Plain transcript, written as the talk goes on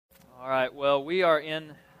All right, well, we are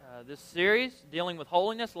in this series dealing with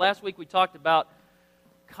holiness. Last week we talked about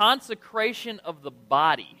consecration of the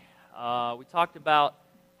body. We talked about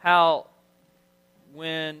how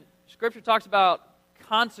when Scripture talks about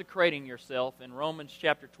consecrating yourself in Romans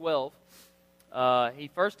chapter 12, he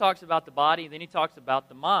first talks about the body, then he talks about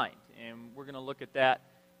the mind. And we're going to look at that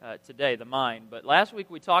today, the mind. But last week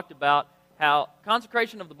we talked about how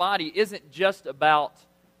consecration of the body isn't just about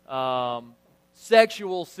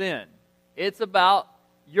sexual sin. It's about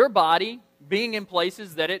your body being in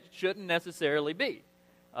places that it shouldn't necessarily be.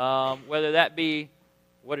 Whether that be,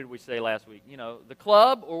 what did we say last week? The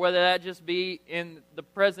club, or whether that just be in the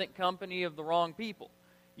present company of the wrong people.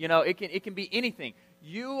 It can be anything.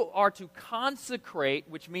 You are to consecrate,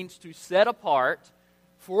 which means to set apart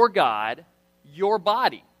for God your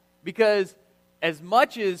body. Because as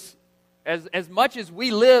much as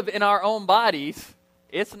we live in our own bodies,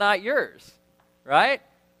 it's not yours. Right?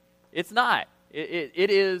 It's not. It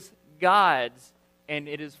is God's, and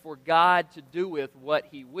it is for God to do with what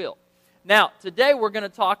He will. Now, today we're going to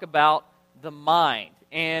talk about the mind.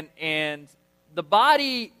 And the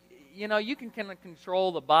body, you can kind of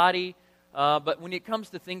control the body, but when it comes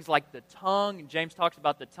to things like the tongue, and James talks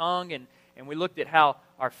about the tongue, and we looked at how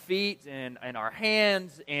our feet and our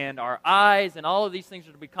hands and our eyes and all of these things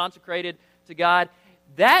are to be consecrated to God,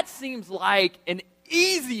 that seems like an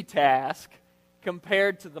easy task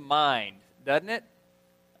compared to the mind, doesn't it?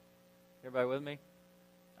 Everybody with me?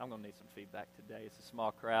 I'm going to need some feedback today. It's a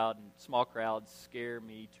small crowd, and small crowds scare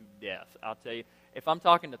me to death. I'll tell you, if I'm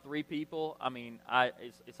talking to 3 people,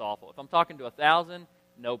 it's awful. If I'm talking to 1,000,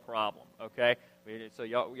 no problem, okay? So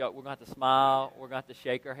we're going to have to smile. We're going to have to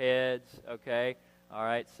shake our heads, okay? All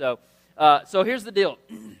right, so here's the deal.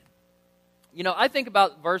 I think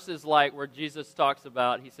about verses like where Jesus talks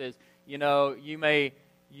about, he says,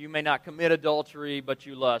 you may not commit adultery, but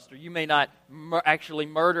you lust. Or you may not actually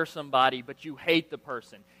murder somebody, but you hate the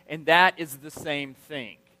person. And that is the same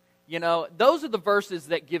thing. Those are the verses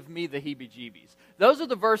that give me the heebie-jeebies. Those are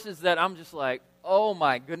the verses that I'm just like, oh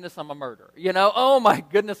my goodness, I'm a murderer. Oh my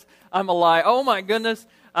goodness, I'm a liar. Oh my goodness,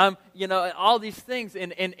 I'm, all these things.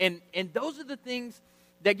 And those are the things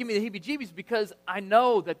that give me the heebie-jeebies because I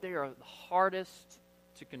know that they are the hardest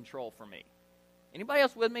to control for me. Anybody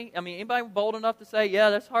else with me? Anybody bold enough to say, yeah,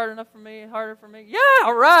 that's hard enough for me, harder for me? Yeah,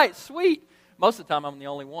 all right, sweet. Most of the time, I'm the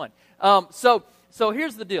only one. So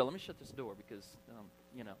here's the deal. Let me shut this door because,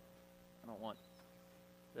 I don't want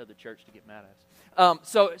the other church to get mad at us.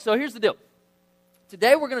 So here's the deal.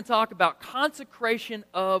 Today, we're going to talk about consecration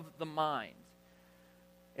of the mind.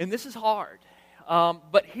 And this is hard.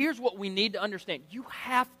 But here's what we need to understand. You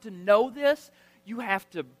have to know this. You have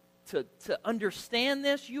to understand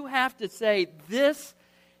this. You have to say, this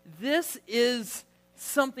is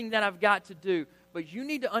something that I've got to do. But you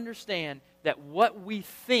need to understand that what we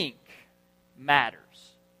think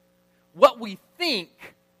matters. What we think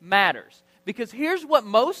matters. Because here's what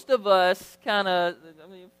most of us kind of,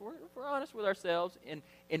 if we're honest with ourselves,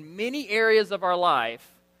 in many areas of our life,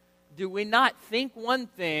 do we not think one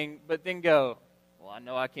thing, but then go, well, I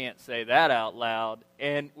know I can't say that out loud.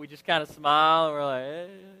 And we just kind of smile, and we're like,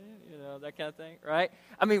 that kind of thing, right?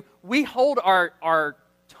 We hold our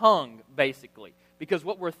tongue, basically, because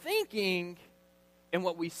what we're thinking and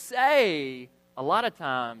what we say a lot of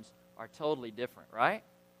times are totally different, right?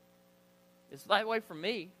 It's that way for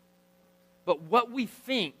me. But what we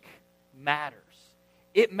think matters.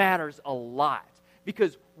 It matters a lot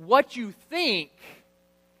because what you think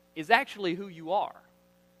is actually who you are.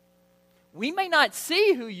 We may not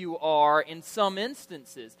see who you are in some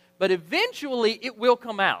instances, but eventually it will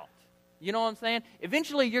come out. You know what I'm saying?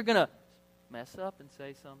 Eventually you're going to mess up and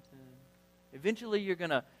say something. Eventually you're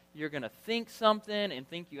going to think something and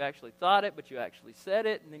think you actually thought it, but you actually said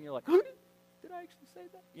it, and then you're like, did I actually say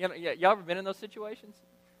that? Y'all ever been in those situations?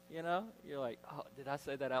 You're like, oh, did I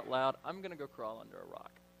say that out loud? I'm going to go crawl under a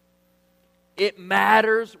rock. It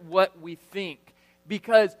matters what we think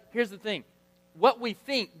because here's the thing. What we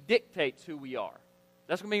think dictates who we are.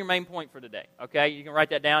 That's going to be your main point for today, okay? You can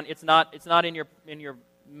write that down. It's not in your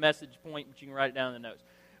message point, but you can write it down in the notes.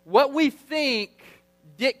 What we think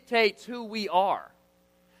dictates who we are.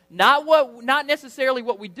 Not necessarily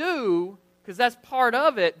what we do, because that's part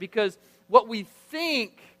of it, because what we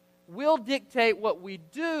think will dictate what we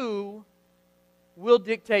do, will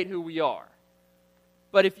dictate who we are.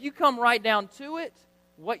 But if you come right down to it,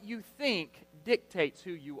 what you think dictates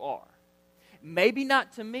who you are. Maybe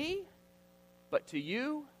not to me, but to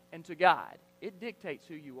you and to God. It dictates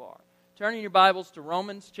who you are. Turn in your Bibles to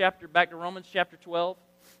back to Romans chapter 12.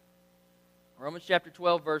 Romans chapter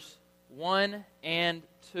 12, verse 1 and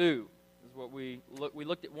 2. This is what we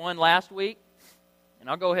looked at 1 last week, and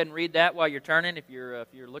I'll go ahead and read that while you're turning. If you're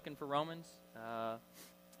looking for Romans,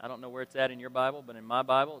 I don't know where it's at in your Bible, but in my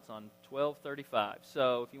Bible, it's on 1235.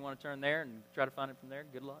 So if you want to turn there and try to find it from there,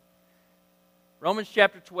 good luck. Romans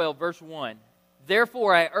chapter 12, verse 1.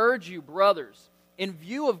 Therefore, I urge you, brothers, in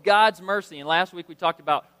view of God's mercy, and last week we talked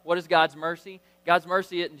about what is God's mercy. God's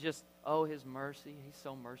mercy isn't just, oh, His mercy, He's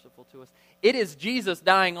so merciful to us. It is Jesus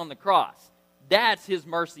dying on the cross. That's His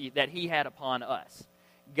mercy that He had upon us.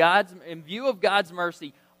 In view of God's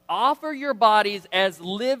mercy, offer your bodies as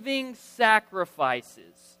living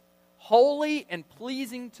sacrifices, holy and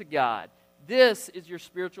pleasing to God. This is your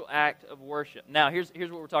spiritual act of worship. Now, here's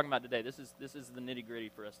what we're talking about today. This is the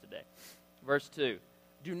nitty-gritty for us today. Verse 2.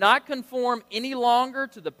 Do not conform any longer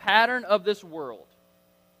to the pattern of this world,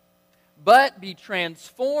 but be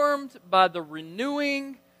transformed by the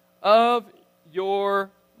renewing of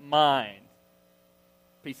your mind.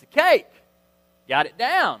 Piece of cake. Got it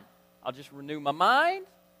down. I'll just renew my mind.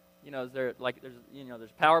 There's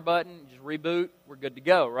power button, just reboot, we're good to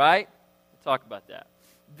go, right? We'll talk about that.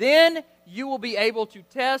 Then you will be able to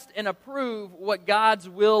test and approve what God's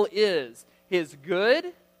will is, His good,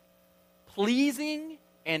 pleasing,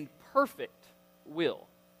 and perfect will.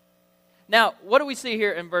 Now, what do we see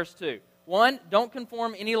here in verse 2? 1, don't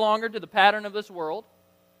conform any longer to the pattern of this world.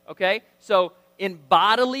 Okay? So, in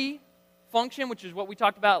bodily function, which is what we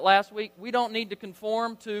talked about last week, we don't need to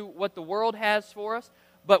conform to what the world has for us.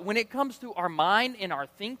 But when it comes to our mind and our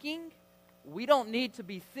thinking, we don't need to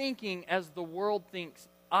be thinking as the world thinks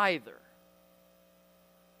either.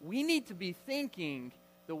 We need to be thinking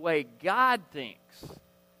the way God thinks.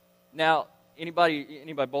 Now,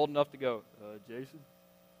 anybody bold enough to go, Jason,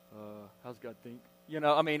 how's God think?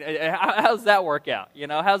 How does that work out?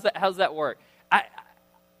 How's that work?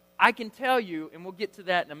 I can tell you, and we'll get to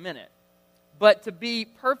that in a minute, but to be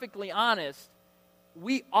perfectly honest,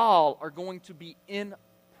 we all are going to be in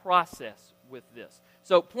process with this.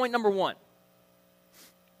 So, point number 1.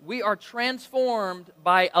 We are transformed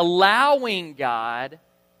by allowing God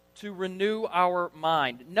to renew our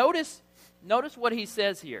mind. Notice what he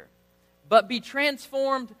says here. But be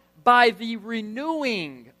transformed by the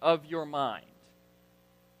renewing of your mind.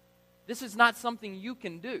 This is not something you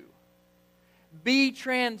can do. Be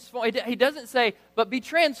transformed. He doesn't say, but be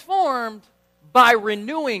transformed by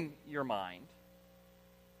renewing your mind.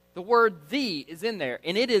 The word "the" is in there,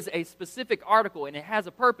 and it is a specific article, and it has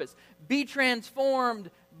a purpose. Be transformed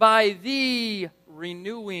by the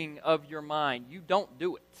renewing of your mind. You don't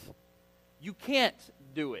do it. You can't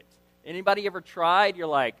do it. Anybody ever tried? You're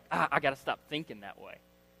like, I got to stop thinking that way.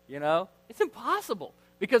 It's impossible,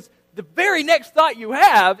 because the very next thought you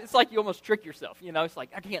have, it's like you almost trick yourself. It's like,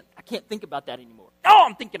 I can't think about that anymore. Oh,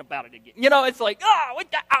 I'm thinking about it again. It's like,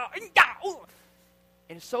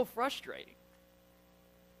 and it's so frustrating.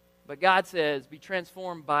 But God says, be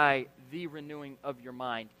transformed by the renewing of your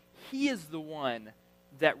mind. He is the one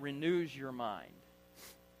that renews your mind.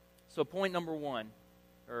 So point number 1,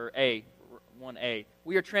 or 1A,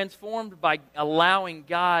 we are transformed by allowing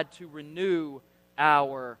God to renew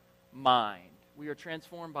our mind. We are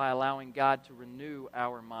transformed by allowing God to renew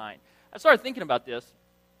our mind. I started thinking about this,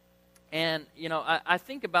 and I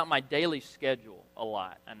think about my daily schedule a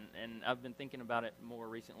lot, and I've been thinking about it more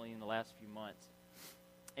recently in the last few months.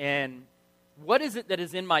 And what is it that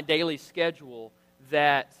is in my daily schedule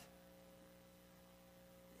that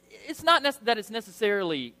it's not that it's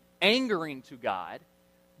necessarily angering to God,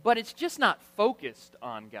 but it's just not focused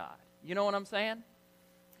on God. You know what I'm saying?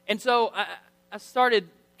 And so I started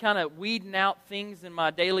kind of weeding out things in my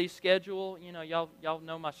daily schedule. Y'all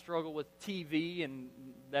know my struggle with TV and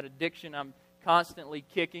that addiction I'm constantly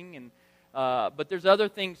kicking, and but there's other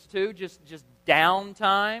things too, just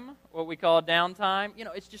downtime, what we call downtime.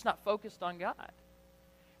 It's just not focused on God.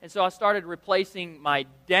 And so I started replacing my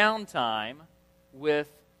downtime with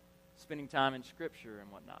spending time in Scripture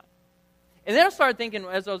and whatnot. And then I started thinking,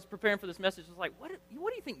 as I was preparing for this message, I was like, what do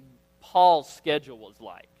you think Paul's schedule was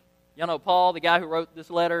like? Y'all know Paul, the guy who wrote this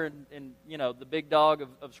letter, and the big dog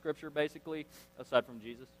of Scripture, basically, aside from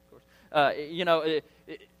Jesus, of course.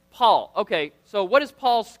 Paul. Okay, so what is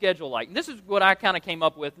Paul's schedule like? And this is what I kind of came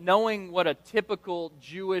up with, knowing what a typical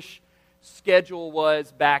Jewish schedule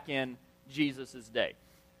was back in Jesus' day.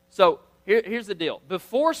 So here's the deal.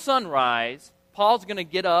 Before sunrise, Paul's going to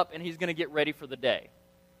get up and he's going to get ready for the day.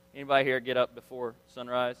 Anybody here get up before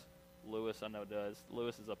sunrise? Lewis, I know, does.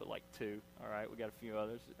 Lewis is up at like 2. All right, we got a few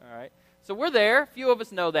others. All right. So we're there. A few of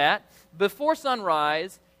us know that. Before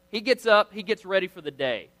sunrise, he gets up, he gets ready for the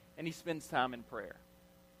day, and he spends time in prayer.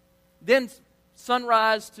 Then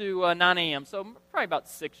sunrise to 9 a.m., so probably about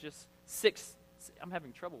 6. I'm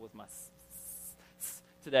having trouble with my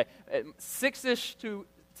today. At 6-ish to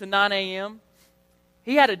 9 a.m.,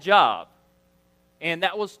 he had a job, and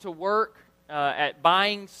that was to work at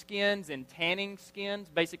buying skins and tanning skins,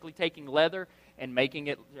 basically taking leather and making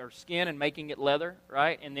it, or skin and making it leather,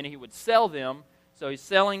 right? And then he would sell them. So he's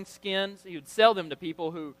selling skins. He would sell them to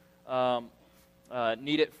people who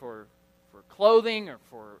need it for clothing or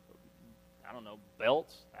for, I don't know,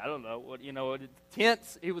 belts. I don't know what,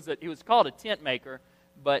 tents. He was called a tent maker,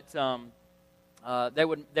 but they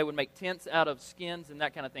would make tents out of skins and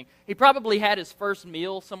that kind of thing. He probably had his first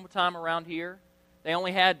meal sometime around here. They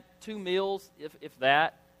only had 2 meals, if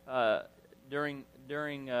that, during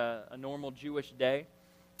a normal Jewish day.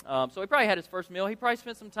 So he probably had his first meal. He probably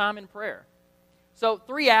spent some time in prayer. So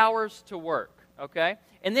 3 hours to work, okay?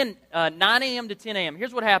 And then 9 a.m. to 10 a.m.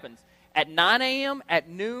 Here's what happens. At 9 a.m., at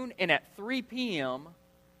noon, and at 3 p.m.,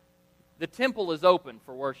 the temple is open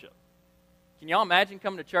for worship. Can y'all imagine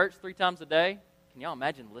coming to church 3 times a day? Can y'all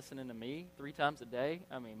imagine listening to me 3 times a day?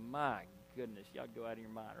 I mean, my goodness, y'all go out of your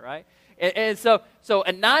mind, right? And so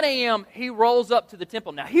at 9 a.m., he rolls up to the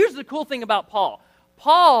temple. Now, here's the cool thing about Paul.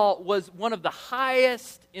 Paul was one of the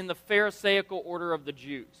highest in the Pharisaical order of the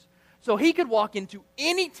Jews. So he could walk into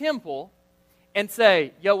any temple and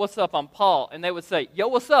say, yo, what's up, I'm Paul. And they would say, yo,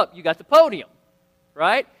 what's up, you got the podium,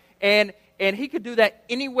 right? And he could do that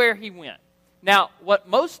anywhere he went. Now, what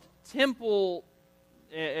most temple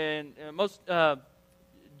and most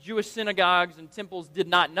Jewish synagogues and temples did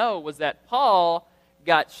not know was that Paul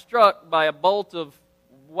got struck by a bolt of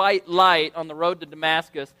white light on the road to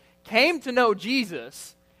Damascus, came to know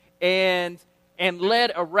Jesus, and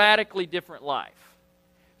led a radically different life.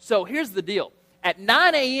 So here's the deal. At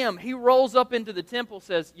 9 a.m., he rolls up into the temple,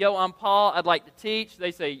 says, yo, I'm Paul, I'd like to teach.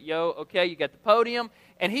 They say, yo, okay, you got the podium.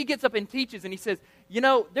 And he gets up and teaches, and he says,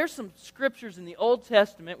 there's some scriptures in the Old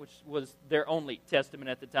Testament, which was their only testament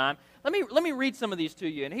at the time. Let me read some of these to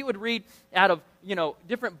you. And he would read out of,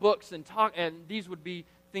 different books and talk, and these would be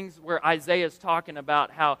things where Isaiah's talking about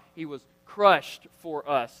how he was crushed for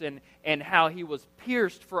us and how he was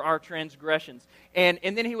pierced for our transgressions. And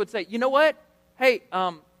then he would say, you know what? Hey,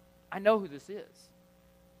 I know who this is.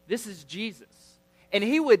 This is Jesus. And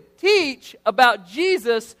he would teach about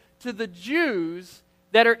Jesus to the Jews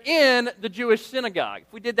that are in the Jewish synagogue.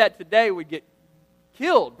 If we did that today, we'd get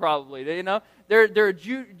killed probably. They're a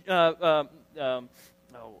Jew. What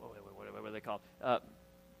are they called?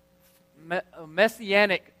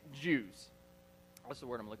 Messianic Jews. What's the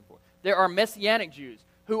word I'm looking for? There are Messianic Jews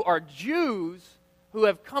who are Jews who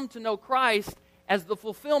have come to know Christ as the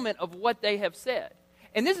fulfillment of what they have said.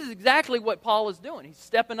 And this is exactly what Paul is doing. He's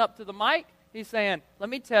stepping up to the mic. He's saying, let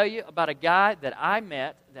me tell you about a guy that I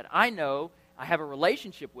met, that I know, I have a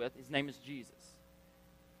relationship with. His name is Jesus.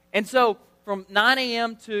 And so from 9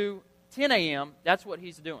 a.m. to 10 a.m., that's what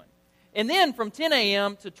he's doing. And then from 10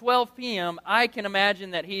 a.m. to 12 p.m., I can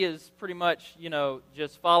imagine that he is pretty much,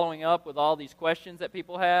 just following up with all these questions that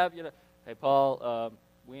people have. Hey, Paul,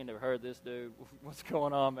 we ain't never heard this dude. What's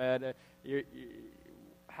going on, man?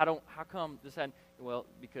 How come this hadn't? Well,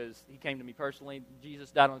 because he came to me personally.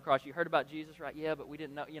 Jesus died on the cross. You heard about Jesus, right? Yeah, but we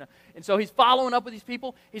didn't know, And so he's following up with these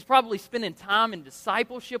people. He's probably spending time in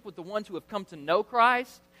discipleship with the ones who have come to know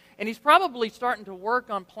Christ. And he's probably starting to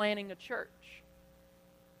work on planning a church.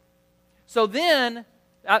 So then,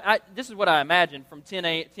 this is what I imagine, from 10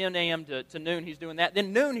 a.m. to noon, he's doing that.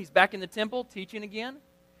 Then noon, he's back in the temple teaching again.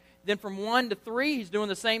 Then from 1 to 3, he's doing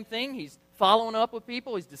the same thing. He's following up with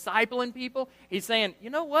people. He's discipling people. He's saying,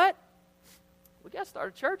 you know what? We got to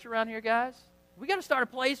start a church around here, guys. We got to start a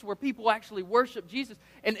place where people actually worship Jesus.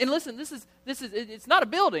 And listen, this is it's not a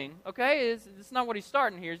building, okay? It's not what he's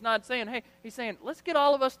starting here. He's not saying, hey, he's saying, let's get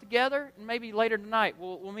all of us together, and maybe later tonight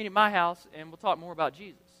we'll meet at my house and we'll talk more about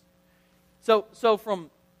Jesus. So from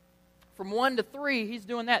 1 to 3, he's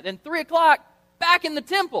doing that. Then 3 o'clock, back in the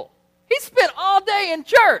temple. He spent all day in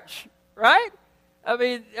church, right? I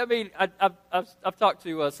mean, I've talked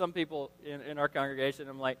to some people in our congregation.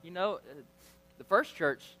 I'm like, the first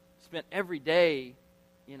church spent every day,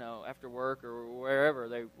 after work or whatever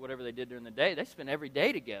they did during the day, they spent every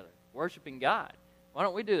day together worshiping God. Why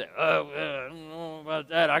don't we do that? Oh, I don't know about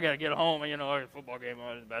that. I got to get home. I got a football game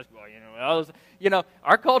on, basketball.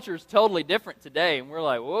 Our culture is totally different today, and we're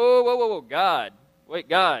like, whoa, God. Wait,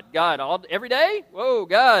 God, every day? Whoa,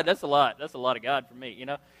 God, that's a lot. That's a lot of God for me,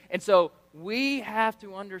 And so we have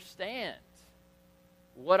to understand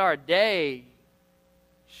what our day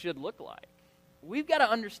should look like. We've got to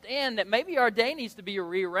understand that maybe our day needs to be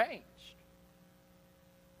rearranged.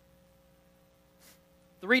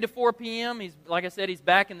 3 to 4 p.m., like I said, he's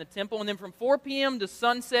back in the temple. And then from 4 p.m. to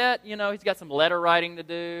sunset, he's got some letter writing to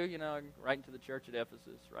do, writing to the church at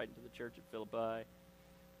Ephesus, writing to the church at Philippi.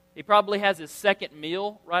 He probably has his second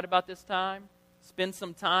meal right about this time, spends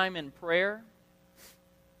some time in prayer.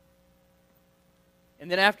 And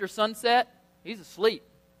then after sunset, he's asleep.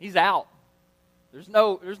 He's out. There's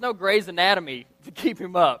no Grey's Anatomy to keep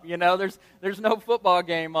him up, you know. There's no football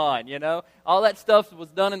game on, you know. All that stuff was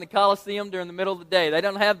done in the Coliseum during the middle of the day. They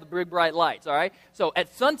don't have the big bright lights, all right? So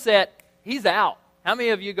at sunset, he's out. How many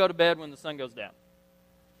of you go to bed when the sun goes down?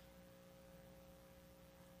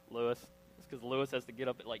 Lewis. It's because Lewis has to get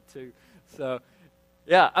up at like 2. So,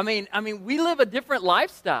 yeah, I mean, we live a different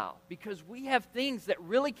lifestyle because we have things that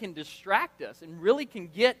really can distract us and really can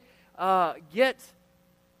get our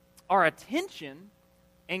attention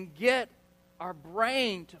and get our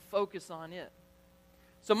brain to focus on it.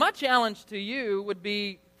 So my challenge to you would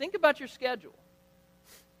be, think about your schedule.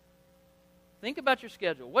 Think about your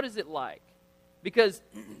schedule. What is it like? Because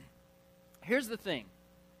here's the thing.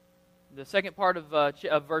 The second part of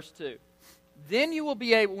verse 2. Then you will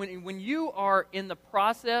be able, when you are in the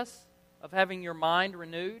process of having your mind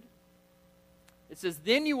renewed, it says,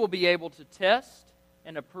 then you will be able to test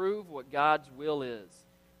and approve what God's will is.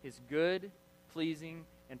 His good, pleasing,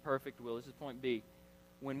 and perfect will. This is point B.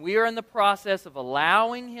 When we are in the process of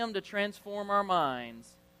allowing Him to transform our minds,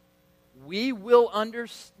 we will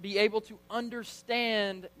be able to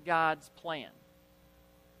understand God's plan.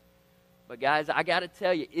 But guys, I got to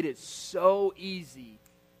tell you, it is so easy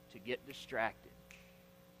to get distracted.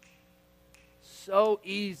 So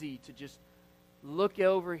easy to just look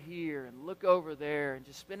over here and look over there and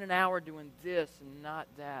just spend an hour doing this and not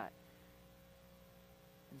that,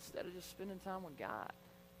 instead of just spending time with God.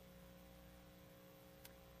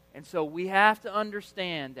 And so we have to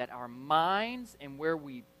understand that our minds and where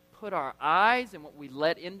we put our eyes and what we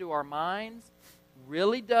let into our minds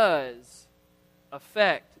really does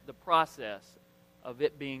affect the process of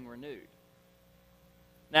it being renewed.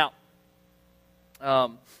 Now,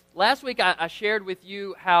 last week I shared with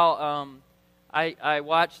you how I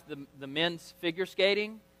watched the men's figure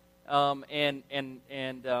skating. And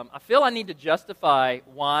I feel I need to justify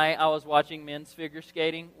why I was watching men's figure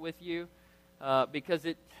skating with you, because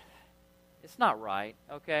it's not right.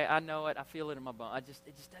 Okay, I know it. I feel it in my bone. It just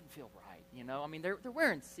doesn't feel right. You know, I mean, they're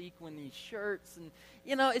wearing sequin shirts, and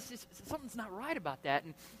you know, it's just something's not right about that.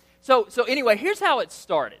 And so anyway, here's how it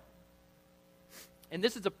started. And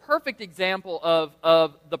this is a perfect example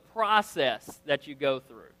of the process that you go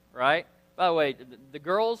through. Right. By the way, the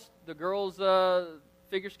girls.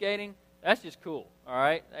 Figure skating, that's just cool, all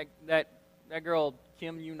right? That girl,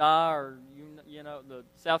 Kim Yuna, or you know, the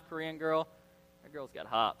South Korean girl, that girl's got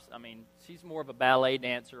hops. I mean, she's more of a ballet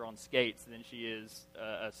dancer on skates than she is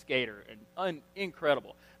a skater, and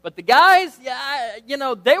incredible. But the guys, yeah, you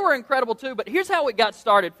know, they were incredible too, but here's how it got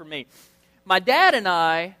started for me. My dad and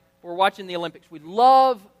I were watching the Olympics. We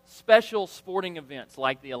love special sporting events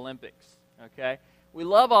like the Olympics, okay? We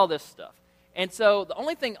love all this stuff. And so the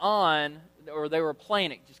only thing on, or they were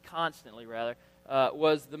playing it just constantly rather,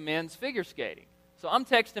 was the men's figure skating. So I'm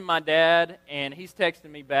texting my dad, and he's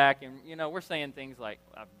texting me back, and, you know, we're saying things like,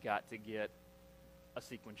 I've got to get a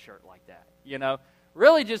sequin shirt like that, you know,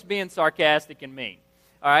 really just being sarcastic and mean,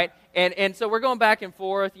 all right? And so we're going back and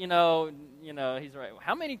forth, you know, he's right.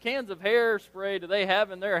 How many cans of hairspray do they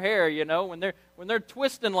have in their hair, you know, when they're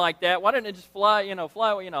twisting like that? Why didn't it just fly,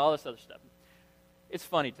 all this other stuff? It's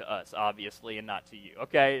funny to us, obviously, and not to you.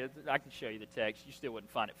 Okay, I can show you the text. You still wouldn't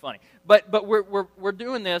find it funny. But we're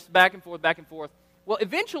doing this back and forth, back and forth. Well,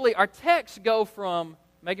 eventually, our texts go from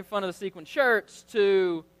making fun of the sequin shirts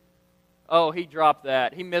to, oh, he dropped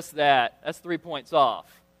that, he missed that. That's 3 points off.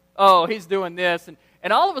 Oh, he's doing this,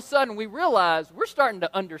 and all of a sudden we realize we're starting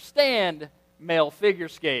to understand male figure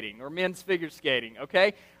skating or men's figure skating.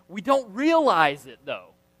 Okay, we don't realize it though.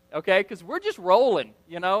 Okay, because we're just rolling,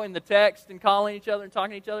 you know, in the text and calling each other and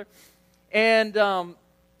talking to each other. And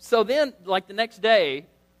so then, like the next day,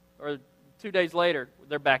 or 2 days later,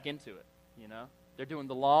 they're back into it, you know. They're doing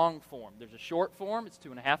the long form. There's a short form, it's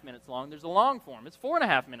 2.5 minutes long. There's a long form, it's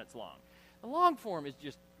 4.5 minutes long. The long form is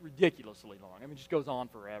just ridiculously long. I mean, it just goes on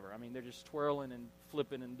forever. I mean, they're just twirling and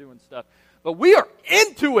flipping and doing stuff. But we are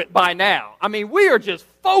into it by now. I mean, we are just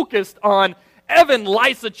focused on Evan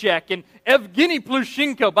Lysacek and Evgeny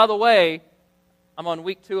Plushenko. By the way, I'm on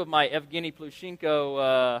week 2 of my Evgeny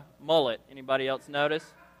Plushenko mullet. Anybody else notice?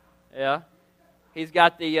 Yeah. He's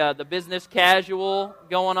got the business casual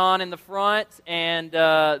going on in the front and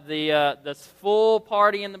the full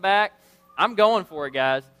party in the back. I'm going for it,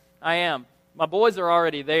 guys. I am. My boys are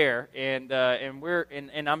already there, and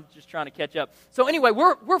I'm just trying to catch up. So anyway,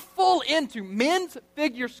 we're full into men's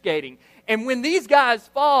figure skating, and when these guys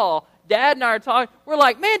fall Dad and I are talking. We're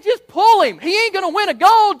like, man, just pull him. He ain't going to win a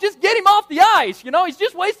gold. Just get him off the ice. He's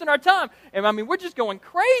just wasting our time. And I mean, we're just going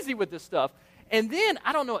crazy with this stuff. And then,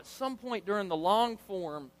 I don't know, at some point during the long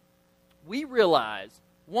form, we realize,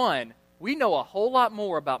 one, we know a whole lot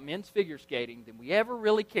more about men's figure skating than we ever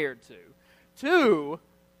really cared to. Two,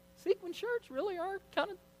 sequin shirts really are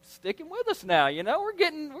kind of sticking with us now. We're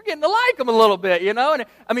getting to like them a little bit. And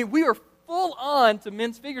I mean, we are full on to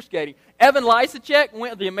men's figure skating. Evan Lysacek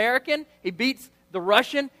went the American. He beats the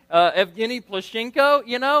Russian, Evgeny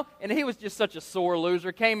Plushenko, and he was just such a sore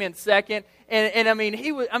loser. Came in second, and I mean,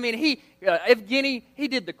 Evgeny, he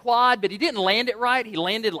did the quad, but he didn't land it right. He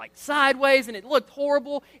landed like sideways, and it looked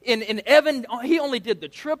horrible. And Evan, he only did the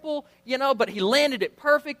triple, but he landed it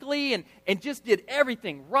perfectly, and just did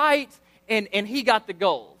everything right, and he got the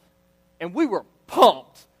gold. And we were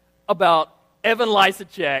pumped about Evan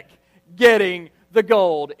Lysacek getting the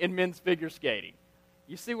gold in men's figure skating.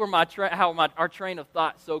 You see where our train of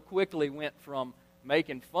thought so quickly went from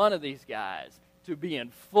making fun of these guys to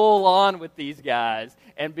being full on with these guys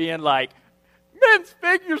and being like, men's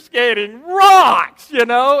figure skating rocks,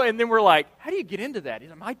 And then we're like, how do you get into that?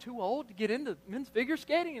 Am I too old to get into men's figure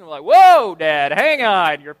skating? And we're like, whoa, Dad, hang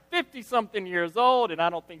on. You're 50-something years old, and I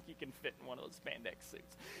don't think you can fit in one of those spandex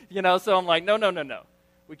suits. So I'm like, no.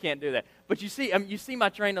 We can't do that. But you see my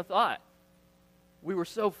train of thought. We were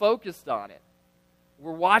so focused on it.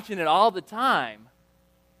 We're watching it all the time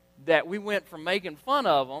that we went from making fun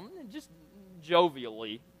of them, just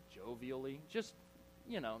jovially, just,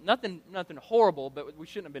 nothing horrible, but we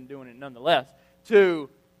shouldn't have been doing it nonetheless, to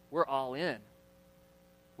we're all in.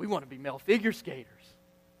 We want to be male figure skaters.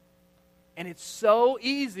 And it's so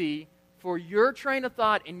easy for your train of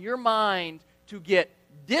thought in your mind to get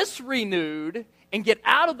disrenewed and get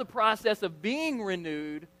out of the process of being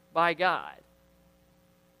renewed by God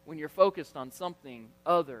when you're focused on something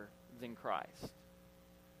other than Christ.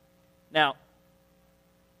 Now,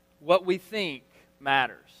 what we think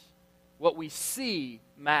matters. What we see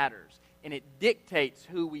matters. And it dictates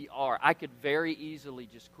who we are. I could very easily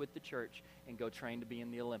just quit the church and go train to be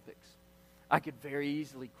in the Olympics. I could very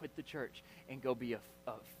easily quit the church and go be a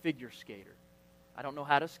figure skater. I don't know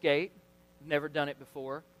how to skate. Never done it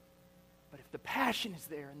before. But if the passion is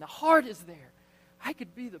there and the heart is there, I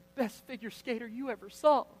could be the best figure skater you ever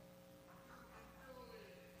saw.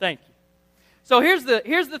 Thank you. So here's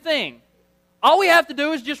the thing. All we have to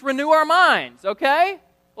do is just renew our minds, okay?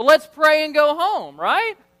 Well, let's pray and go home,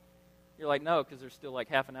 right? You're like, no, because there's still like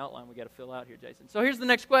half an outline we got to fill out here, Jason. So here's the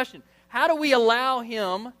next question. How do we allow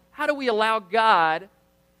God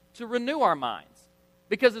to renew our minds?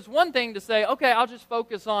 Because it's one thing to say, okay, I'll just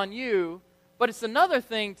focus on you, but it's another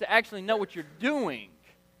thing to actually know what you're doing,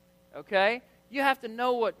 okay? You have to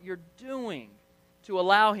know what you're doing to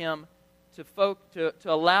allow Him to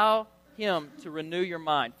allow Him to renew your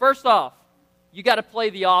mind. First off, you got to play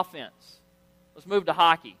the offense. Let's move to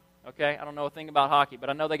hockey, okay? I don't know a thing about hockey, but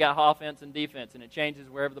I know they got offense and defense, and it changes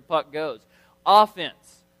wherever the puck goes.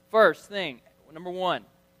 Offense, first thing, number one,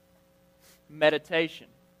 meditation.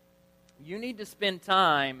 You need to spend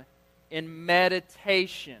time in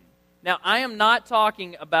meditation. Now, I am not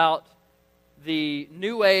talking about the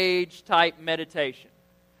New Age type meditation.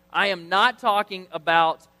 I am not talking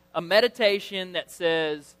about a meditation that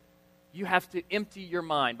says you have to empty your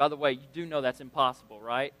mind. By the way, you do know that's impossible,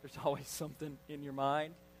 right? There's always something in your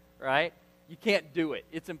mind, right? You can't do it.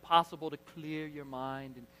 It's impossible to clear your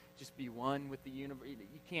mind and just be one with the universe.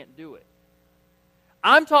 You can't do it.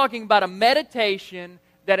 I'm talking about a meditation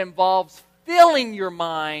that involves filling your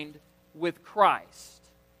mind with Christ.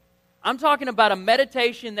 I'm talking about a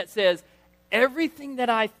meditation that says, everything that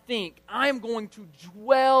I think, I am going to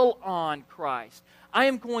dwell on Christ. I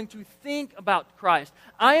am going to think about Christ.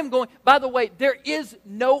 By the way, there is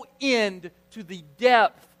no end to the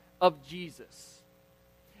depth of Jesus.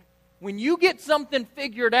 When you get something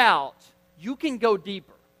figured out, you can go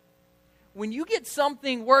deeper. When you get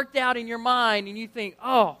something worked out in your mind and you think,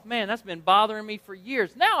 oh man, that's been bothering me for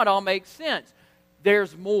years, now it all makes sense.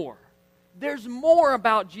 There's more. There's more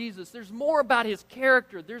about Jesus. There's more about His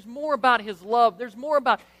character. There's more about His love. There's more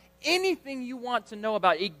about anything you want to know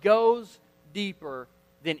about. It goes deeper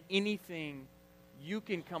than anything you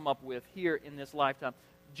can come up with here in this lifetime.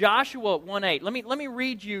 Joshua 1:8. Let me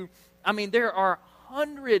read you. I mean, there are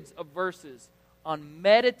hundreds of verses on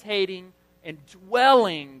meditating and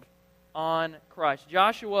dwelling on Christ.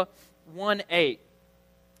 Joshua 1:8.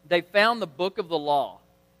 They found the book of the law,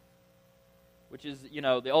 which is,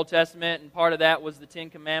 the Old Testament, and part of that was the Ten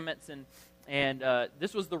Commandments, and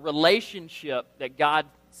this was the relationship that God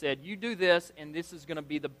said, you do this, and this is going to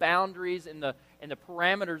be the boundaries and the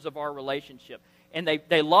parameters of our relationship. and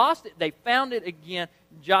they lost it. They found it again.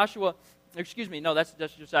 Joshua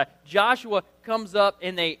comes up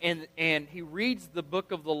and he reads the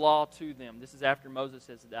book of the law to them. This is after Moses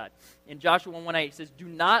has died. In Joshua 1:8 it says, "Do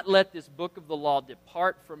not let this book of the law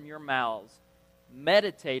depart from your mouths.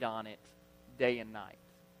 Meditate on it day and night."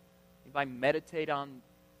 Anybody meditate on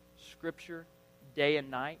Scripture day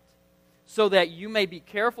and night? "So that you may be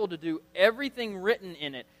careful to do everything written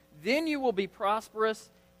in it. Then you will be prosperous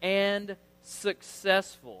and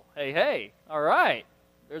successful." Hey, all right.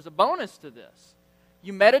 There's a bonus to this.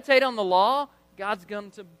 You meditate on the law, God's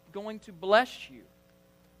going to bless you.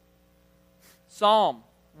 Psalm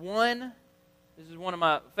 1, this is one of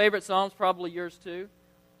my favorite Psalms, probably yours too.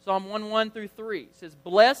 Psalm 1:1-3 says,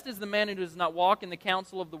 "Blessed is the man who does not walk in the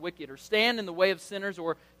counsel of the wicked, or stand in the way of sinners,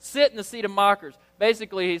 or sit in the seat of mockers."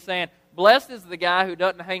 Basically, he's saying, blessed is the guy who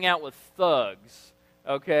doesn't hang out with thugs,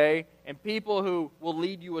 okay, and people who will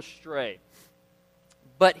lead you astray.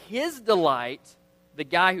 But his delight, the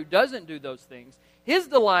guy who doesn't do those things, his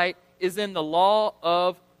delight is in the law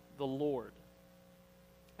of the Lord.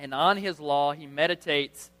 And on his law he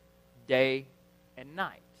meditates day and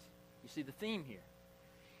night. You see the theme here.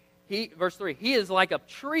 Verse 3, "He is like a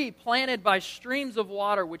tree planted by streams of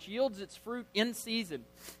water, which yields its fruit in season,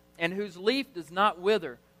 and whose leaf does not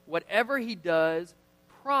wither. Whatever he does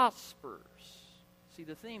prospers." See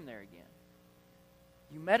the theme there again.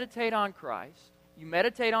 You meditate on Christ. You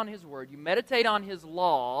meditate on His Word. You meditate on His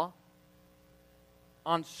law,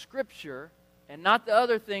 on Scripture, and not the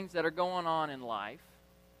other things that are going on in life.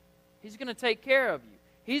 He's going to take care of you.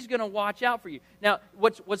 He's going to watch out for you. Now,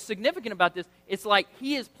 what's significant about this, it's like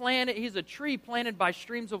he's a tree planted by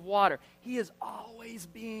streams of water. He is always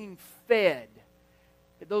being fed.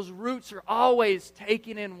 Those roots are always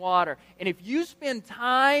taking in water. And if you spend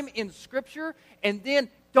time in Scripture and then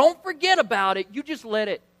don't forget about it, you just let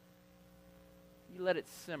it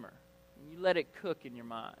simmer. You let it cook in your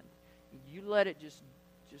mind. You let it just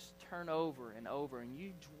turn over and over, and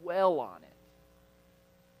you dwell on it.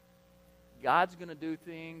 God's going to do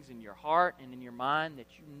things in your heart and in your mind that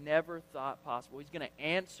you never thought possible. He's going to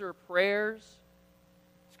answer prayers.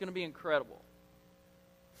 It's going to be incredible.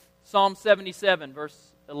 Psalm 77,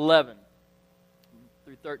 verse 11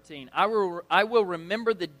 through 13. I will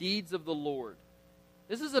remember the deeds of the Lord.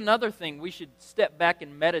 This is another thing we should step back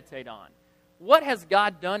and meditate on. What has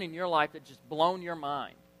God done in your life that just blown your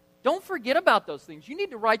mind? Don't forget about those things. You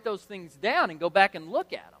need to write those things down and go back and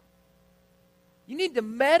look at them. You need to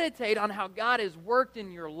meditate on how God has worked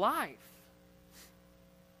in your life.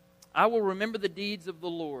 I will remember the deeds of the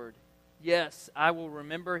Lord. Yes, I will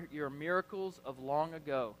remember your miracles of long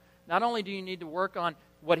ago. Not only do you need to work on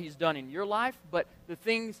what He's done in your life, but the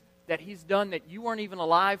things that He's done that you weren't even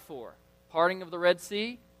alive for. Parting of the Red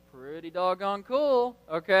Sea, pretty doggone cool,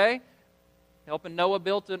 okay? Helping Noah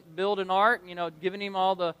build an ark, giving him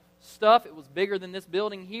all the stuff. It was bigger than this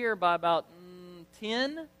building here by about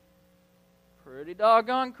 10. Pretty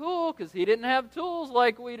doggone cool, because he didn't have tools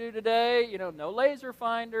like we do today. No laser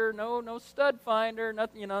finder, no stud finder,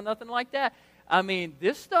 nothing, nothing like that. I mean,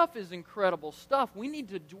 this stuff is incredible stuff. We need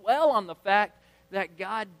to dwell on the fact that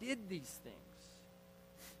God did these things.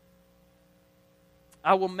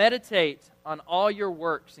 I will meditate on all your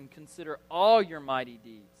works and consider all your mighty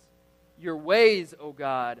deeds. Your ways, O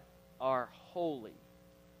God, are holy.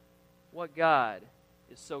 What God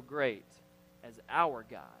is so great as our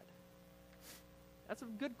God? That's a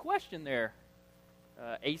good question there.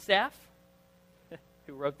 Asaph,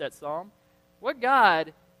 who wrote that psalm. What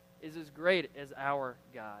God is as great as our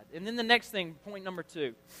God? And then the next thing, point number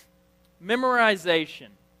 2, memorization.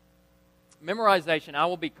 Memorization, I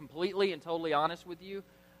will be completely and totally honest with you.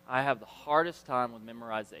 I have the hardest time with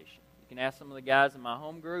memorization. You can ask some of the guys in my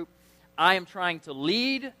home group. I am trying to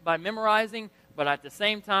lead by memorizing, but at the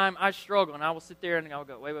same time, I struggle. And I will sit there and I'll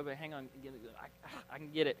go, wait, hang on. I can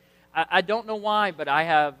get it. I don't know why, but I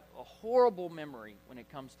have a horrible memory when it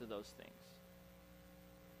comes to those things.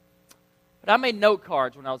 But I made note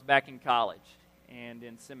cards when I was back in college and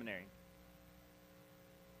in seminary.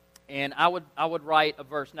 And I would write a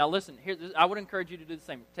verse. Now listen, I would encourage you to do the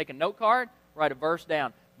same. Take a note card, write a verse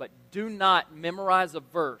down. But do not memorize a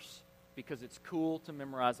verse because it's cool to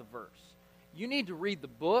memorize a verse. You need to read the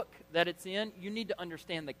book that it's in. You need to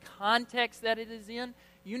understand the context that it is in.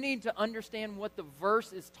 You need to understand what the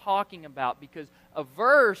verse is talking about, because a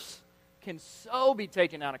verse can so be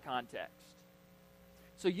taken out of context.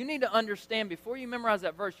 So you need to understand, before you memorize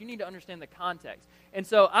that verse, you need to understand the context. And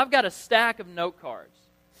so I've got a stack of note cards.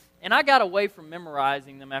 And I got away from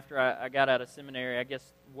memorizing them after I got out of seminary. I guess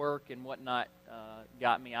work and whatnot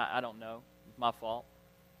got me. I don't know. It's my fault.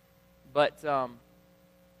 But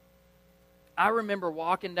I remember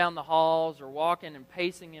walking down the halls or walking and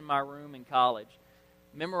pacing in my room in college,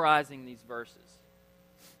 memorizing these verses.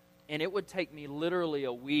 And it would take me literally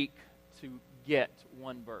a week to get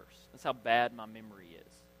one verse. That's how bad my memory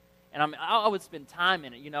is. And I would spend time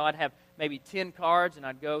in it. You know, I'd have maybe 10 cards, and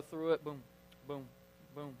I'd go through it, boom, boom,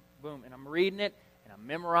 boom, boom. And I'm reading it, and I'm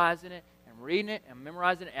memorizing it, and I'm reading it, and I'm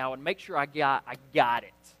memorizing it, and I would make sure I got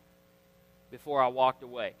it before I walked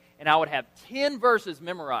away. And I would have 10 verses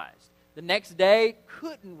memorized. The next day,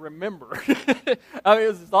 couldn't remember. I mean, it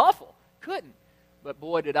was just awful. Couldn't. But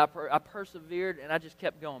boy, did I persevered, and I just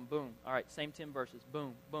kept going. Boom. All right, same 10 verses.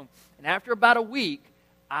 Boom, boom. And after about a week,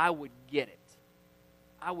 I would get it.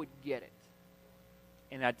 I would get it.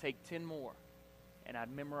 And I'd take 10 more, and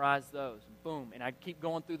I'd memorize those. Boom. And I'd keep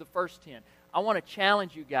going through the first 10. I want to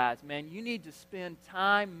challenge you guys, man. You need to spend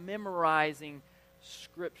time memorizing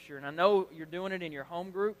Scripture. And I know you're doing it in your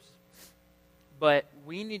home groups, but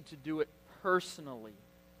we need to do it personally.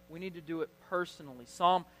 We need to do it personally.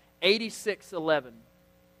 Psalm 86:11.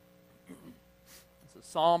 It's a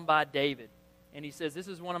psalm by David, and he says, "This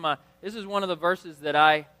is one of the verses that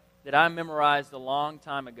I memorized a long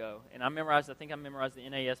time ago." And I think I memorized the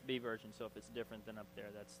NASB version. So if it's different than up there,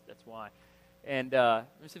 that's why. And let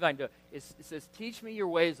me see if I can do it. It says, "Teach me your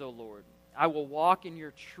ways, O Lord. I will walk in your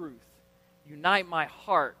truth. Unite my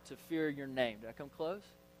heart to fear your name." Did I come close?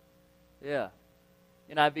 Yeah.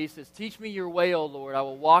 NIV says, "Teach me your way, O Lord. I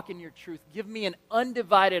will walk in your truth. Give me an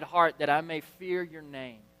undivided heart that I may fear your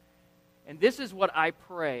name." And this is what I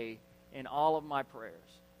pray in all of my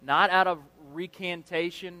prayers. Not out of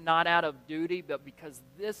recantation, not out of duty, but because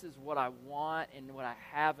this is what I want and what I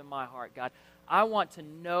have in my heart. God, I want to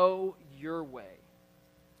know your way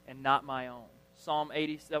and not my own. Psalm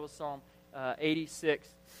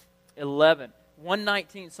 86:11.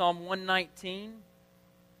 119, Psalm 119.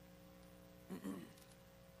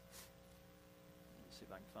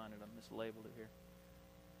 Find it. I mislabeled it here.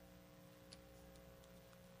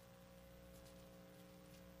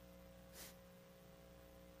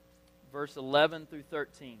 Verse 11 through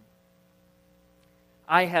 13.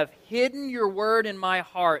 "I have hidden your word in my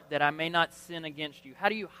heart that I may not sin against you." How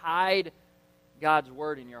do you hide God's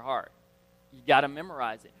word in your heart? You got to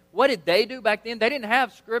memorize it. What did they do back then? They didn't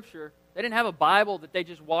have Scripture. They didn't have a Bible that they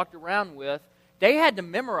just walked around with. They had to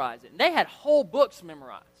memorize it. And they had whole books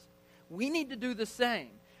memorized. We need to do the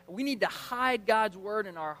same. We need to hide God's word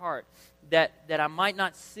in our heart that I might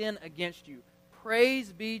not sin against you.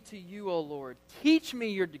 Praise be to you, O Lord. Teach me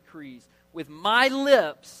your decrees. With my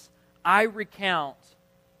lips I recount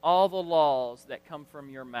all the laws that come from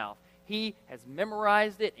your mouth. He has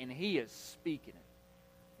memorized it and he is speaking it.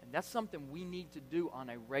 And that's something we need to do on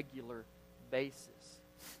a regular basis.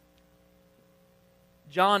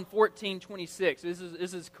 John 14:26.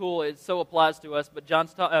 This is cool. It so applies to us. But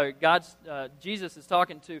Jesus is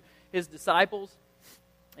talking to his disciples,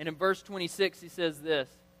 and in verse 26 he says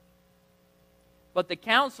this: "But the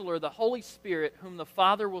Counselor, the Holy Spirit, whom the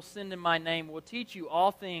Father will send in my name, will teach you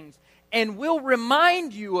all things, and will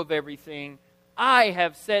remind you of everything I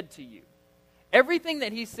have said to you." Everything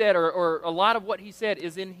that he said, or a lot of what he said,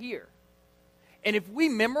 is in here. And if we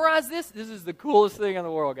memorize this is the coolest thing in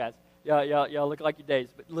the world, guys. Y'all look like you're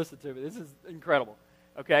dazed, but listen to me. This is incredible,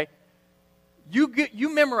 okay? You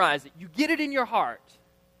memorize it. You get it in your heart.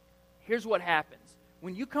 Here's what happens.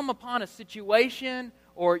 When you come upon a situation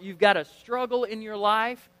or you've got a struggle in your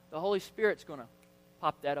life, the Holy Spirit's going to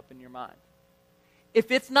pop that up in your mind. If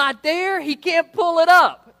it's not there, he can't pull it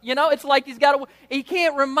up. You know, it's like he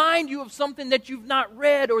can't remind you of something that you've not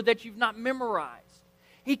read or that you've not memorized.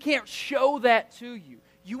 He can't show that to you.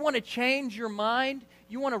 You want to change your mind?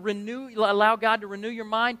 You want to allow God to renew your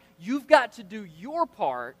mind? You've got to do your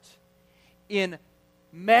part in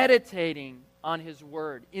meditating on His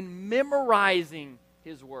Word, in memorizing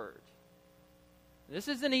His Word. This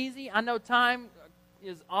isn't easy. I know time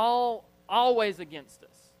is always against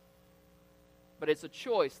us. But it's a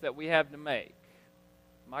choice that we have to make.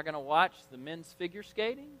 Am I going to watch the men's figure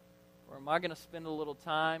skating? Or am I going to spend a little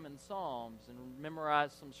time in Psalms and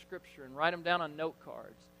memorize some Scripture and write them down on note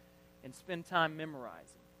cards and spend time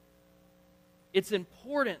memorizing? It's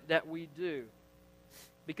important that we do.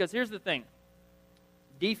 Because here's the thing.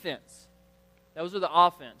 Defense. Those are the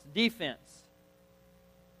offense. Defense.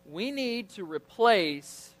 We need to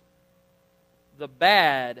replace the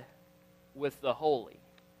bad with the holy.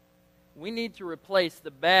 We need to replace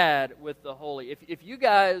the bad with the holy. If you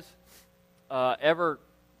guys ever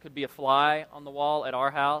could be a fly on the wall at our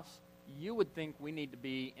house, you would think we need to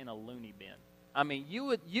be in a loony bin. I mean,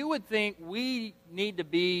 you would think we need to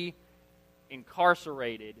be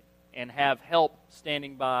incarcerated and have help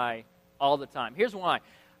standing by all the time. Here's why.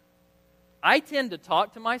 I tend to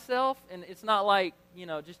talk to myself, and it's not like,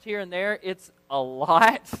 just here and there. It's a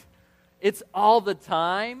lot. It's all the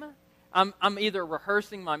time. I'm either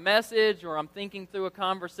rehearsing my message, or I'm thinking through a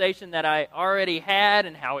conversation that I already had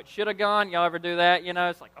and how it should have gone. Y'all ever do that?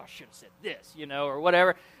 It's like, oh, I should have said this, or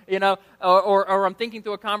whatever, or I'm thinking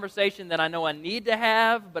through a conversation that I know I need to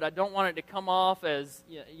have, but I don't want it to come off as,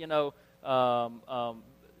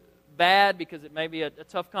 bad because it may be a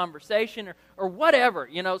tough conversation or whatever.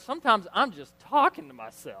 Sometimes I'm just talking to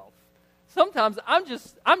myself. Sometimes I'm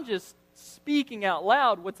just speaking out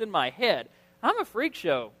loud what's in my head. I'm a freak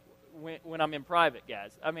show when I'm in private,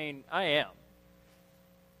 guys. I mean, I am.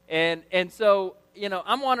 And so,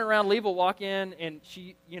 I'm wandering around. Lee will walk in, and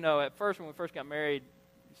she, at first, when we first got married,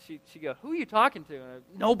 she go, who are you talking to? And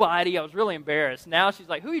nobody. I was really embarrassed. Now she's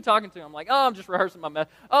like, who are you talking to? I'm like, oh, I'm just rehearsing my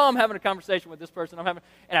message. Oh, I'm having a conversation with this person. And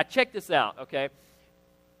I checked this out, okay?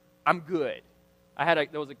 I'm good.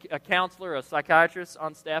 There was a counselor, a psychiatrist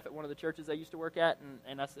on staff at one of the churches I used to work at,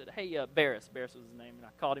 and I said, hey, Barris was his name, and I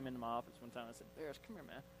called him into my office one time. I said, Barris, come here,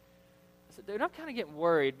 man. I said, dude, I'm kind of getting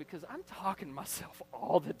worried because I'm talking to myself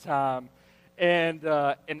all the time, and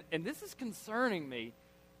this is concerning me.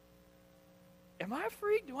 Am I a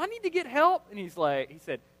freak? Do I need to get help? And he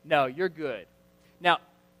said, no, you're good. Now,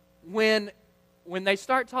 when they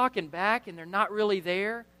start talking back and they're not really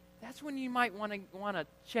there, that's when you might want to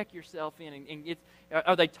check yourself in and get.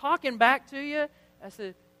 Are they talking back to you? I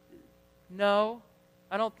said, no,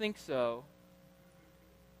 I don't think so.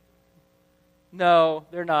 No,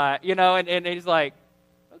 they're not. And he's like,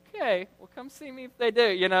 okay, well, come see me if they do.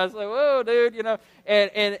 It's like, whoa, dude.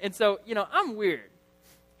 And so I'm weird.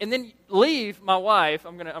 And then Leave, my wife,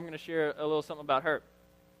 I'm gonna share a little something about her.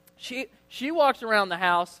 She walks around the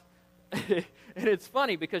house, and it's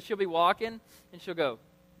funny because she'll be walking and she'll go,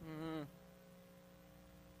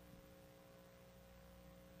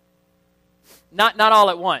 Not all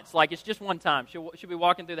at once. Like it's just one time. She'll be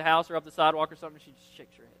walking through the house or up the sidewalk or something. She just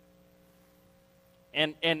shakes her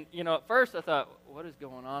head. And at first I thought, what is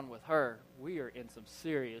going on with her? We are in some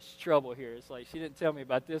serious trouble here. It's like she didn't tell me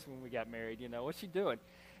about this when we got married. What's she doing?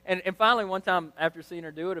 And finally, one time after seeing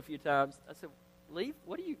her do it a few times, I said, Leave,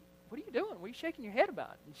 what are you doing? What are you shaking your head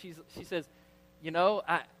about? And she says,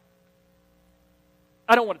 I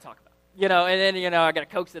don't want to talk about it. And then I got to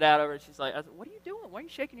coax it out of her. She's like, I said, what are you doing? Why are you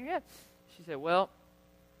shaking your head? She said, well,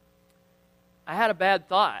 I had a bad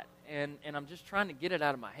thought, and I'm just trying to get it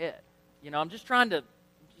out of my head. I'm just trying to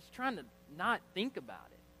not think about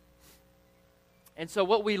it. And so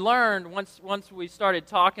what we learned once we started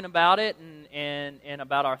talking about it and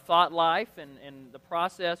about our thought life and the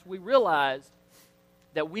process, we realized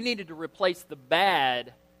that we needed to replace the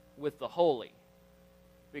bad with the holy.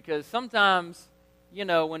 Because sometimes,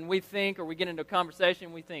 when we think or we get into a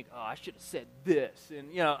conversation, we think, oh, I should have said this, and,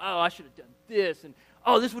 oh, I should have done this, and,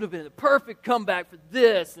 oh, this would have been the perfect comeback for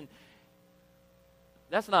this, and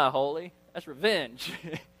that's not holy. That's revenge.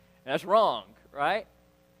 That's wrong, right?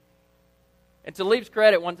 And to Leave's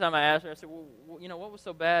credit, one time I asked her, I said, well, what was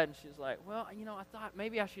so bad? And she was like, well, I thought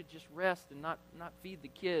maybe I should just rest and not feed the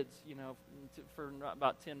kids, for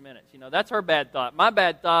about 10 minutes. That's her bad thought. My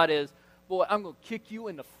bad thought is, boy, I'm going to kick you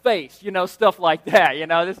in the face, stuff like that.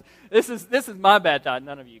 This is my bad thought.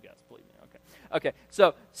 None of you guys, believe me. Okay.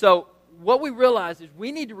 So what we realize is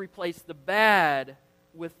we need to replace the bad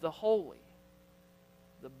with the holy.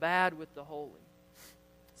 The bad with the holy.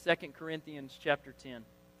 2 Corinthians chapter 10.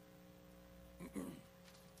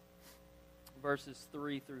 Verses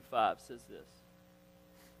 3 through 5 says this.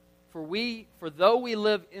 For though we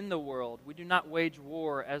live in the world, we do not wage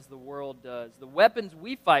war as the world does. The weapons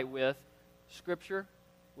we fight with, Scripture,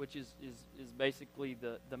 which is basically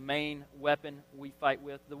the main weapon we fight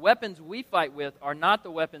with. The weapons we fight with are not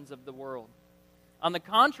the weapons of the world. On the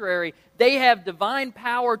contrary, they have divine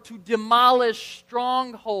power to demolish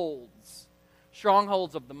strongholds.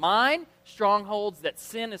 Strongholds of the mind, strongholds that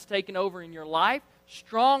sin has taken over in your life,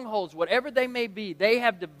 strongholds, whatever they may be, they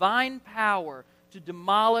have divine power to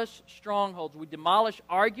demolish strongholds. We demolish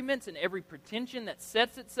arguments and every pretension that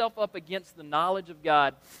sets itself up against the knowledge of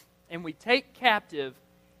God, and we take captive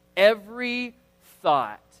every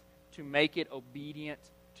thought to make it obedient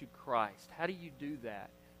to Christ. How do you do that?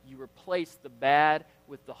 You replace the bad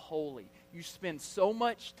with the holy. You spend so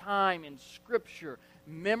much time in Scripture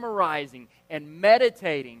memorizing and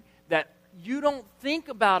meditating that you don't think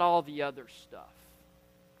about all the other stuff.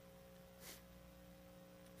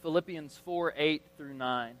 Philippians 4, 8 through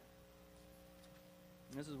 9.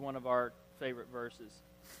 This is one of our favorite verses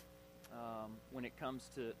when it comes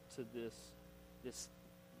to this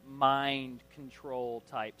mind control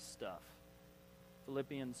type stuff.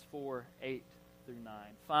 Philippians 4, 8 through 9.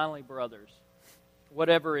 Finally, brothers,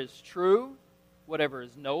 whatever is true, whatever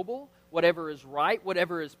is noble, whatever is right,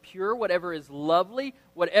 whatever is pure, whatever is lovely,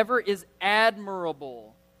 whatever is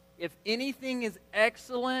admirable, if anything is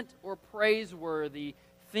excellent or praiseworthy,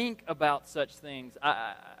 think about such things.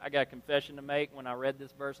 I got a confession to make. When I read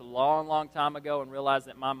this verse a long, long time ago and realized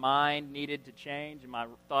that my mind needed to change and my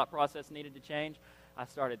thought process needed to change, I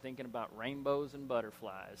started thinking about rainbows and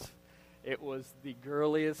butterflies. It was the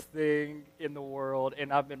girliest thing in the world,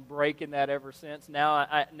 and I've been breaking that ever since. Now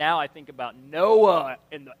I think about Noah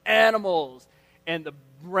and the animals and the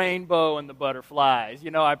rainbow and the butterflies.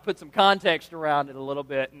 You know, I put some context around it a little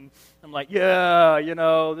bit, and I'm like, yeah, you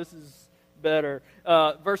know, this is better.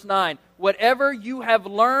 Verse 9, whatever you have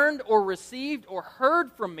learned or received or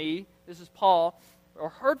heard from me, this is Paul, or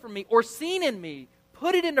heard from me or seen in me,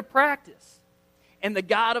 put it into practice, and the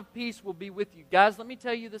God of peace will be with you. Guys, let me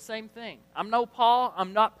tell you the same thing. I'm no Paul.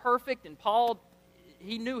 I'm not perfect, and Paul,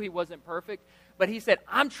 he knew he wasn't perfect, but he said,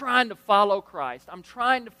 I'm trying to follow Christ. I'm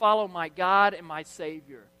trying to follow my God and my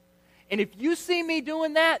Savior. And if you see me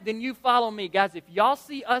doing that, then you follow me. Guys, if y'all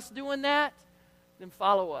see us doing that, then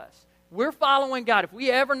follow us. We're following God. If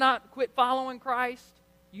we ever not quit following Christ,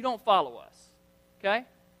 you don't follow us. Okay?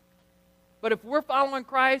 But if we're following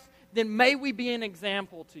Christ, then may we be an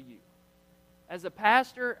example to you. As a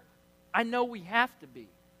pastor, I know we have to be.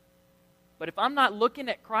 But if I'm not looking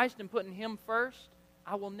at Christ and putting Him first,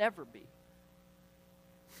 I will never be.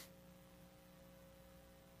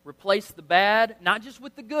 Replace the bad, not just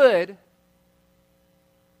with the good,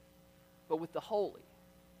 but with the holy.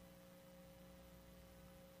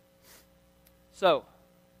 So,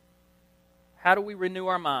 how do we renew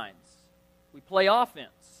our minds? We play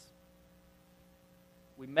offense.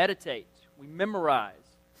 We meditate. We memorize.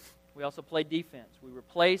 We also play defense. We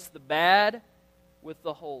replace the bad with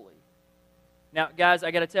the holy. Now, guys, I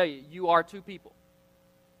got to tell you, you are two people.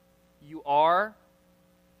 You are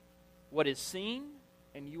what is seen,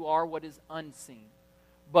 and you are what is unseen.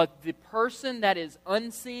 But the person that is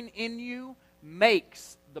unseen in you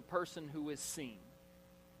makes the person who is seen.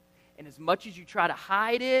 And as much as you try to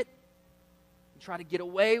hide it, and try to get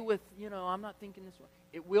away with, I'm not thinking this way,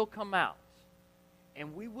 it will come out.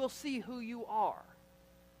 And we will see who you are.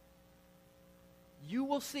 You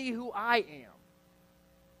will see who I am.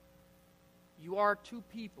 You are two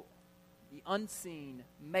people. The unseen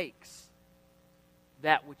makes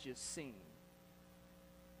that which is seen.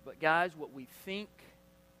 But guys, what we think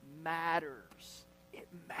matters. It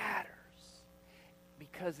matters.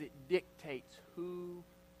 Because it dictates who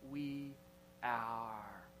we are.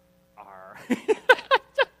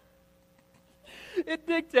 It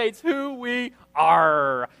dictates who we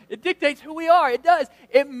are. It dictates who we are. It does.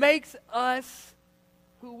 It makes us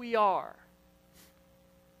who we are.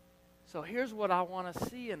 So here's what I want to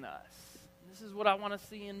see in us. This is what I want to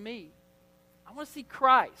see in me. I want to see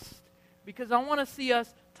Christ. Because I want to see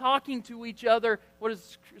us talking to each other, what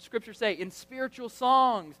does Scripture say? In spiritual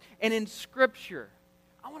songs and in Scripture.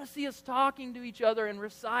 I want to see us talking to each other and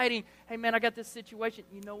reciting, hey man, I got this situation.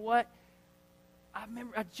 You know what? I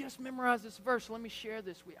just memorized this verse. Let me share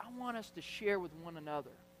this with you. I want us to share with one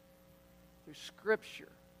another through Scripture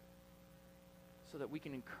so that we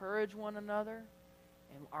can encourage one another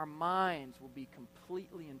and our minds will be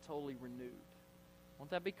completely and totally renewed.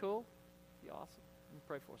 Won't that be cool? Be awesome. Let me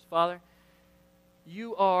pray for us. Father,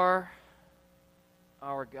 you are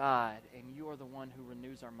our God, and you are the one who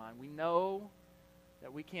renews our mind. We know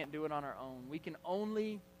that we can't do it on our own. We can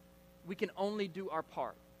only do our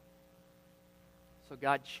part. So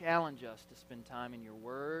God, challenge us to spend time in your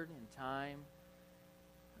word and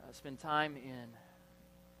spend time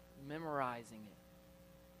in memorizing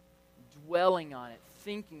it, dwelling on it,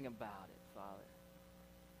 thinking about it, Father.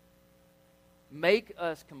 Make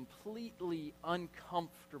us completely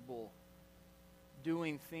uncomfortable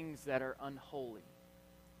doing things that are unholy.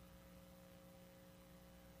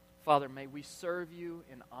 Father, may we serve you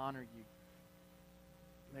and honor you.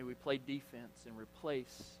 May we play defense and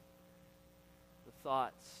replace the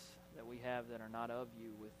thoughts that we have that are not of you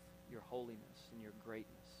with your holiness and your greatness.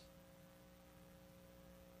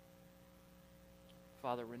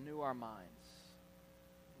 Father, renew our minds.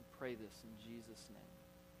 We pray this in Jesus'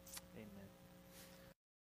 name. Amen.